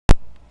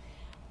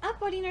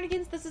Buddy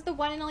Nerdigans? This is the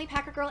one and only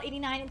Packer Girl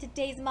 89, and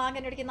today's Manga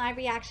Nerdigan live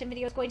reaction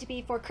video is going to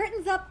be for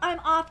Curtains Up, I'm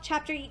Off,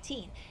 Chapter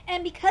 18.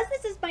 And because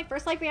this is my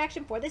first live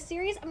reaction for this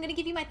series, I'm going to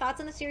give you my thoughts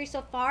on the series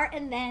so far,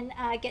 and then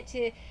get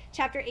to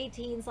Chapter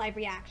 18's live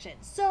reaction.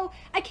 So,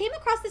 I came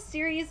across this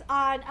series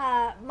on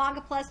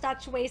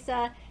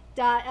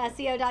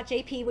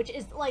mangaplus.shueisa.co.jp, which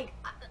is like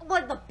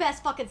one of the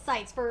best fucking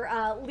sites for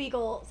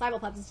legal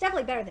simulpubs. It's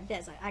definitely better than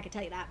Viz, I can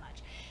tell you that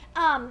much.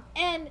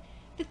 And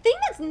the thing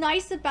that's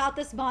nice about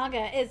this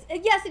manga is,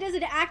 yes, it is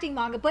an acting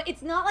manga, but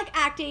it's not like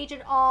Act Age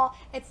at all.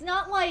 It's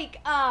not like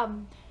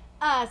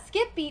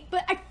Skip Beat,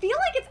 but I feel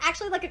like it's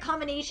actually like a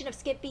combination of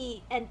Skip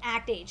Beat and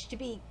Act Age, to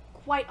be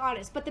quite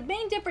honest. But the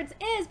main difference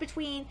is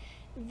between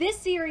this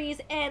series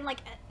and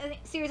like a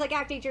series like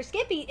Act Age or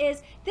Skip Beat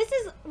is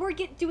we're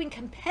doing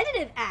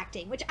competitive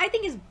acting, which I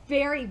think is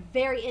very,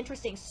 very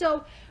interesting.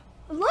 So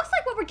it looks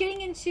like what we're getting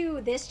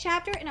into this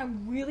chapter, and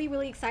I'm really,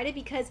 really excited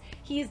because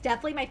he is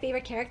definitely my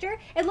favorite character.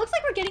 It looks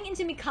like we're getting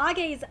into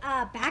Mikage's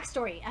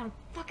backstory. I'm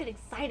fucking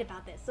excited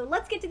about this. So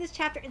let's get to this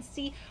chapter and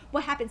see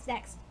what happens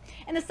next.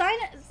 And the sign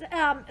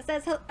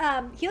says,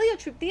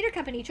 Heliotrope Theater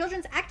Company,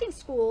 Children's Acting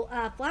School,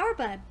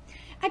 Flowerbud.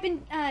 I've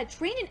been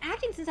trained in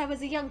acting since I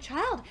was a young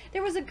child.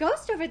 There was a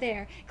ghost over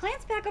there.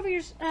 Glance back over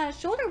your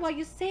shoulder while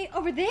you say,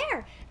 over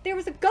there. There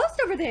was a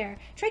ghost over there.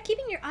 Try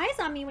keeping your eyes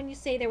on me when you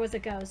say there was a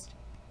ghost.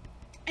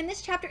 And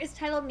this chapter is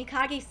titled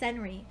Mikage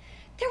Senri.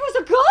 There was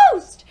a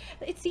ghost!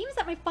 It seems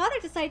that my father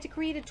decided to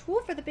create a tool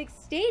for the big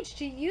stage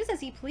to use as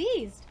he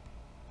pleased.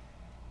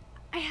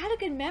 I had a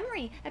good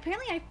memory.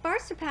 Apparently I far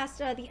surpassed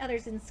the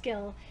others in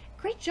skill.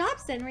 Great job,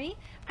 Senri.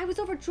 I was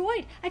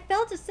overjoyed. I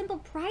felt a simple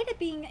pride at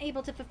being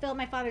able to fulfill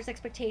my father's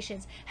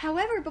expectations.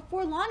 However,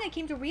 before long I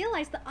came to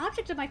realize the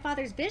object of my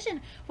father's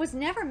vision was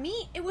never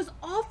me. It was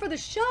all for the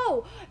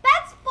show.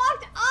 That's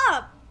fucked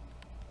up!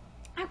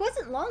 I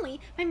wasn't lonely.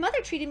 My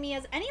mother treated me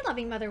as any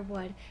loving mother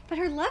would, but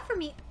her love for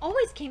me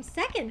always came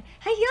second.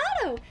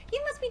 Hayato,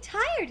 you must be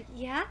tired.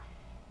 Yeah?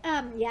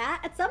 Yeah.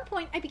 At some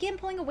point, I began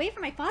pulling away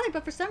from my father,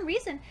 but for some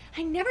reason,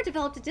 I never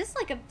developed a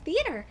dislike of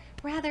theater.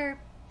 Rather,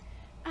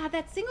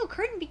 that single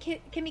curtain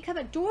can become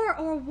a door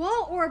or a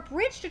wall or a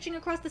bridge stretching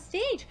across the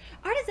stage.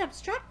 Art is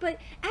abstract, but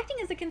acting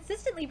has a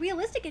consistently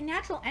realistic and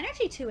natural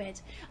energy to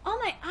it. All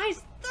my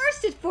eyes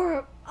thirsted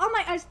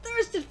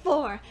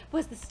for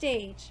was the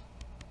stage.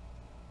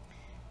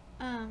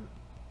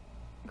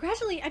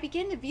 Gradually, I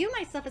began to view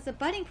myself as a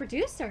budding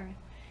producer.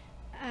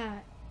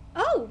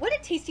 Oh, what a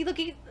tasty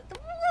looking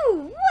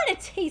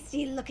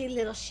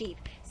little sheep.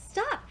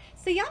 Stop.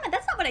 Sayama,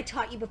 that's not what I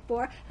taught you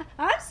before.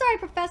 I'm sorry,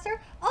 Professor.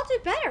 I'll do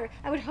better.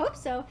 I would hope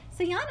so.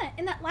 Sayama,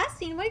 in that last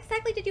scene, what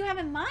exactly did you have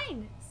in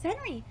mind?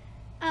 Senri,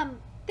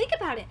 think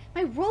about it.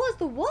 My role is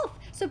the wolf,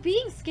 so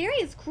being scary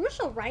is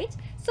crucial, right?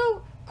 So,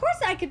 of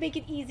course I could make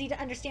it easy to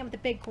understand with a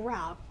big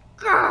growl.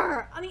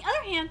 Grrr! On the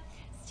other hand,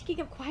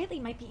 speaking up quietly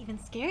might be even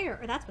scarier,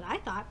 or that's what I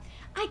thought.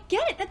 I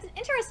get it, that's an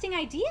interesting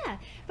idea.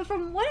 But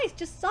from what I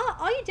just saw,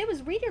 all you did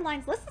was read your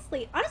lines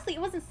listlessly. Honestly,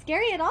 it wasn't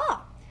scary at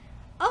all.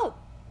 Oh.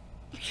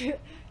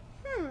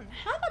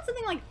 How about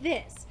something like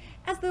this?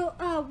 As the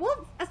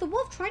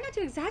wolf, try not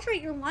to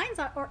exaggerate your lines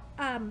or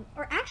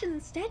actions.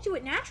 Instead, do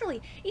it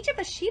naturally. Each of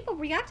us sheep will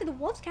react to the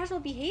wolf's casual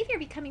behavior,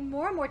 becoming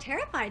more and more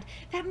terrified.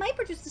 That might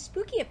produce the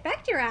spooky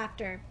effect you're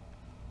after.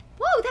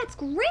 Whoa, that's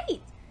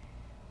great!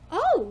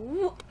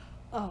 Oh,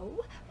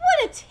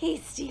 what a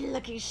tasty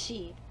looking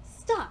sheep.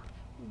 Stop.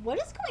 What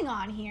is going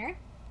on here?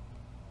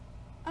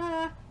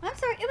 I'm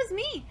sorry, it was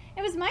me.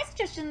 It was my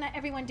suggestion that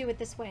everyone do it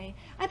this way.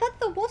 I thought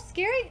the wolf's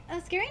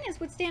scariness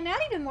would stand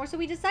out even more, so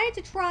we decided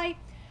to try.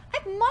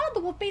 I've modeled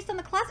the wolf based on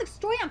the classic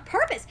story on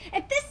purpose.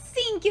 If this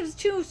scene gives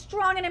too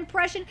strong an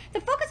impression,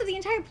 the focus of the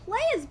entire play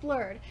is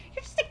blurred.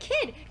 You're just a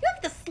kid. You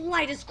have the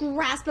slightest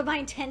grasp of my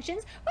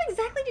intentions. What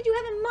exactly did you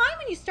have in mind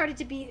when you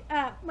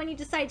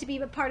decided to be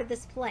a part of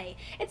this play?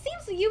 It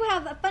seems that you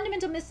have a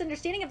fundamental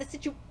misunderstanding of the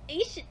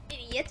situation,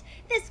 idiot.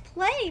 This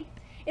play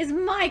is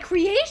my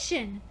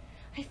creation.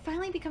 I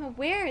finally become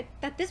aware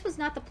that this was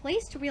not the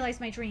place to realize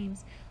my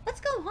dreams.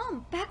 Let's go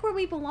home, back where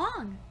we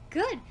belong.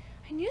 Good.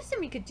 I knew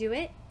Senri could do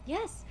it.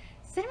 Yes.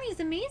 Senri is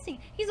amazing.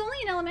 He's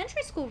only in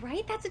elementary school,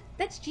 right?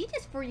 That's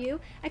genius for you.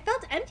 I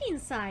felt empty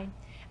inside.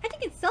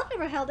 Acting itself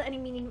never held any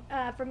meaning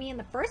for me in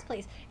the first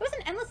place. It was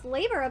an endless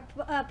labor of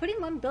putting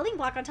one building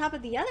block on top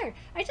of the other.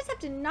 I just have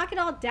to knock it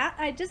all down.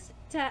 Just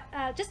to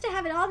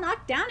have it all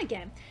knocked down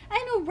again. I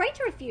had no right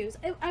to refuse.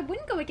 I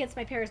wouldn't go against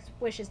my parents'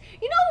 wishes.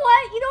 You know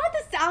what? You know what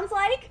this sounds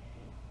like?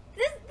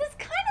 This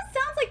kind of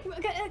sounds like,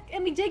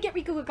 and we did get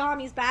Riku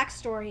Agami's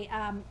backstory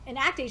in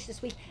Act Age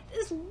this week.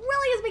 This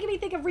really is making me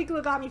think of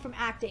Riku Agami from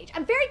Act Age.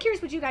 I'm very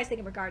curious what you guys think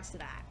in regards to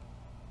that.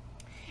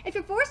 If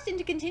you're forced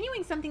into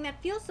continuing something that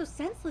feels so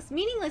senseless,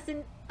 meaningless,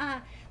 and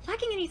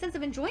lacking any sense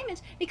of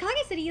enjoyment,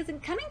 Mikage said he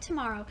isn't coming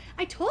tomorrow.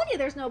 I told you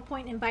there's no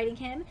point in inviting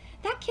him.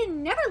 That kid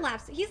never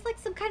laughs. He's like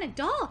some kind of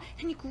doll,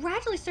 and you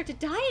gradually start to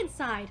die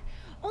inside.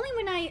 Only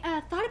when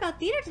I thought about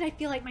theater did I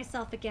feel like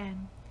myself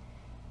again.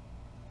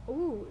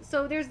 Ooh,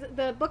 so there's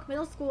the book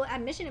Middle School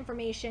Admission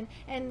Information,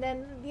 and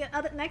then the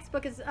next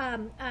book is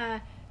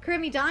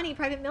Kurimidani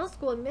Private Middle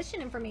School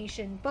admission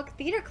information. Book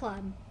theater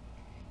club.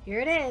 Here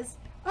it is.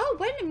 Oh,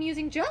 what an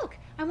amusing joke.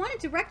 I want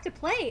to direct a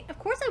play. Of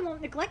course I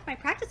won't neglect my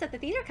practice at the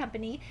theater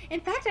company. In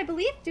fact, I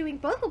believe doing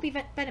both will be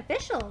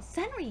beneficial.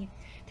 Senri,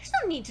 there's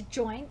no need to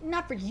join.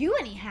 Not for you,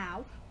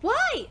 anyhow.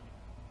 Why?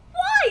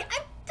 Why?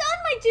 I've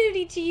done my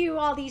duty to you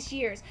all these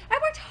years. I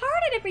worked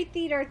hard at every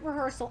theater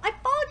rehearsal. I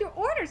followed your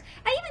orders.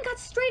 I even got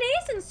straight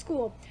A's in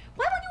school.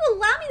 Why won't you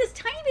allow me this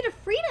tiny bit of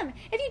freedom?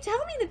 If you tell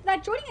me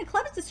that joining a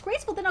club is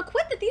disgraceful, then I'll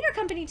quit the theater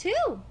company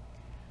too.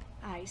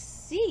 I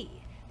see.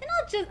 Then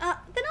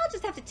I'll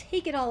just have to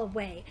take it all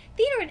away.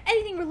 Theater and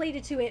anything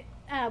related to it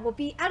will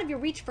be out of your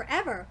reach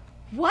forever.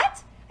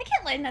 What? I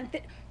can't let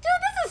Dude,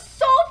 this is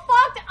so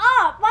fucked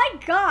up! My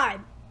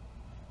God!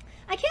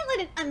 I can't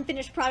let an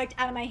unfinished product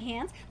out of my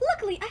hands.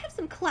 Luckily, I have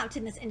some clout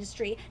in this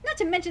industry, not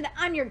to mention that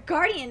I'm your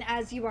guardian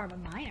as you are a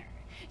minor.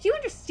 Do you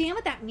understand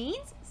what that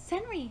means?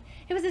 Senri,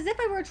 it was as if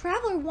I were a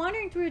traveler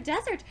wandering through a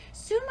desert.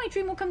 Soon my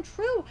dream will come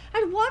true.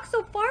 I'd walk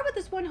so far with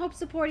this one hope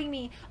supporting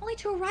me, only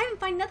to arrive and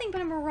find nothing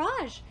but a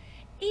mirage.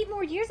 8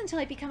 more years until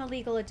I become a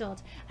legal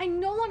adult. I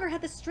no longer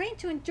have the strength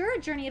to endure a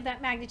journey of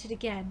that magnitude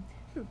again.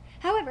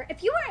 However,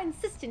 if you are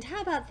insistent,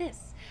 how about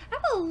this? I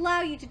will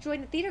allow you to join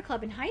the theater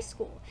club in high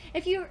school.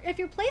 If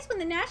your plays win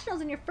the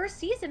nationals in your first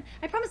season,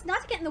 I promise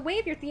not to get in the way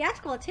of your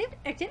theatrical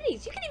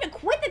activities. You can even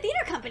quit the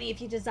theater company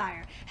if you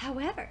desire.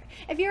 However,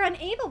 if you're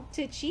unable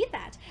to achieve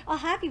that, I'll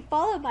have you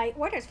follow my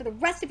orders for the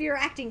rest of your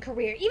acting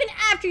career, even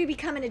after you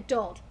become an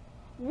adult.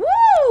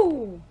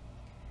 Woo!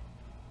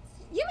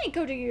 You may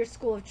go to your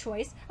school of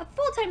choice. A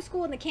full-time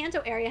school in the Kanto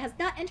area has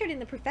not entered in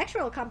the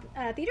prefectural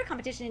theater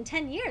competition in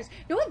 10 years.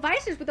 No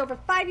advisors with over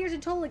 5 years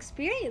in total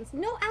experience.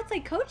 No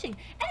outside coaching.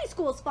 Any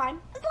school is fine,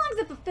 as long as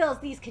it fulfills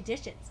these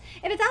conditions.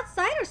 If it's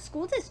outside our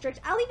school district,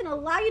 I'll even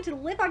allow you to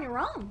live on your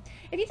own.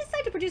 If you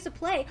decide to produce a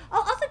play,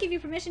 I'll also give you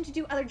permission to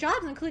do other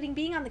jobs, including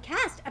being on the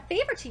cast, a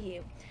favor to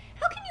you.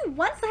 How can you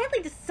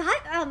one-sidedly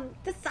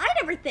decide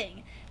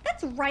everything?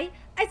 That's right.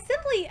 I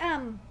simply,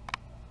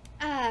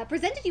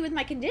 presented you with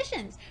my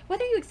conditions.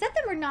 Whether you accept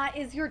them or not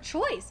is your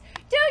choice.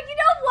 Dude, you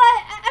know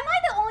what? Am I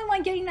the only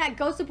one getting that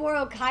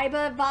Gosaburo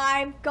Kaiba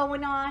vibe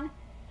going on?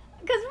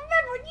 Because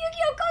remember,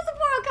 Yu-Gi-Oh!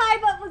 Gosaburo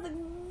Kaiba was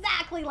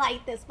exactly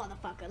like this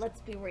motherfucker. Let's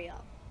be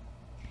real.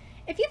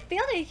 If you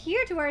fail to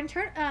adhere to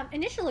our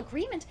initial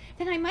agreement,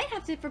 then I might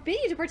have to forbid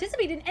you to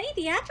participate in any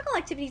theatrical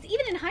activities,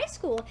 even in high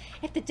school.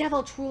 If the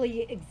devil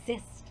truly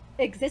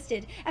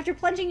existed, after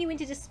plunging you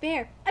into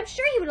despair, I'm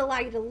sure he would allow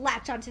you to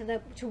latch onto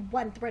to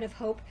one thread of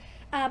hope,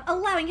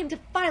 allowing him to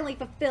finally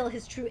fulfill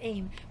his true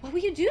aim. What will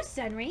you do,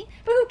 Senri?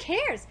 But who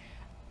cares?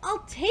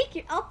 I'll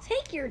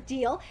take your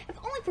deal, if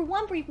only for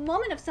one brief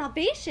moment of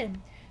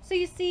salvation. So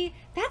you see,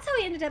 that's how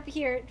I ended up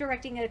here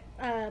directing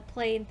a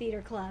play in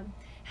theater club.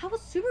 How will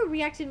Subaru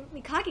react to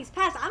Mikage's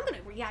past? I'm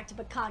gonna react to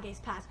Mikage's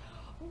past.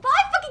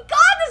 My fucking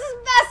God, this is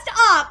messed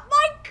up!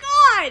 My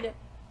God!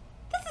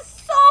 This is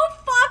so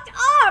fucked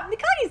up!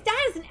 Mikage's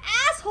dad is an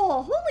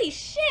asshole! Holy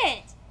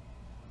shit!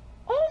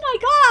 Oh my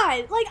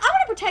God! Like, I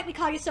want to protect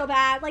Mikage so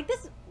bad. Like,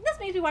 this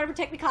makes me want to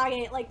protect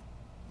Mikage, like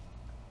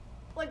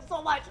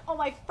so much. Oh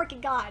my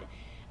freaking God.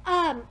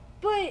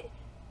 But,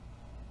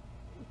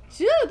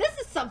 dude, this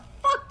is some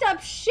fucked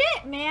up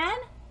shit, man.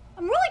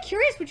 I'm really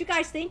curious what you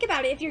guys think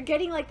about it, if you're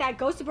getting like that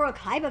Gosaburo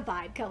Kaiba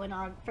vibe going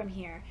on from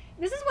here.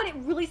 This is what it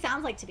really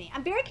sounds like to me.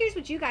 I'm very curious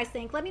what you guys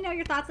think. Let me know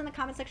your thoughts in the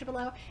comment section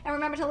below. And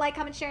remember to like,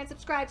 comment, share, and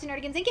subscribe to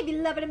Nerdigans Inc. If you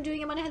love what I'm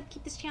doing, I'm going to help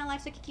keep this channel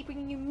alive so I can keep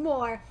bringing you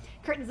more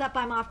Curtains Up,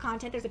 I'm Off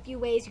content. There's a few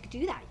ways you could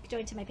do that. You could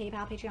join to my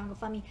PayPal, Patreon,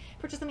 GoFundMe,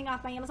 purchase something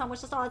off my Amazon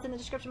wishlist. All that's in the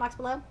description box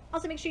below.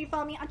 Also, make sure you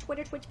follow me on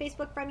Twitter, Twitch,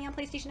 Facebook, friend me on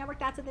PlayStation Network.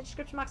 That's in the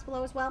description box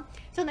below as well.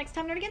 Till next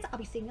time, Nerdigans, I'll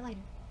be seeing you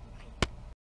later.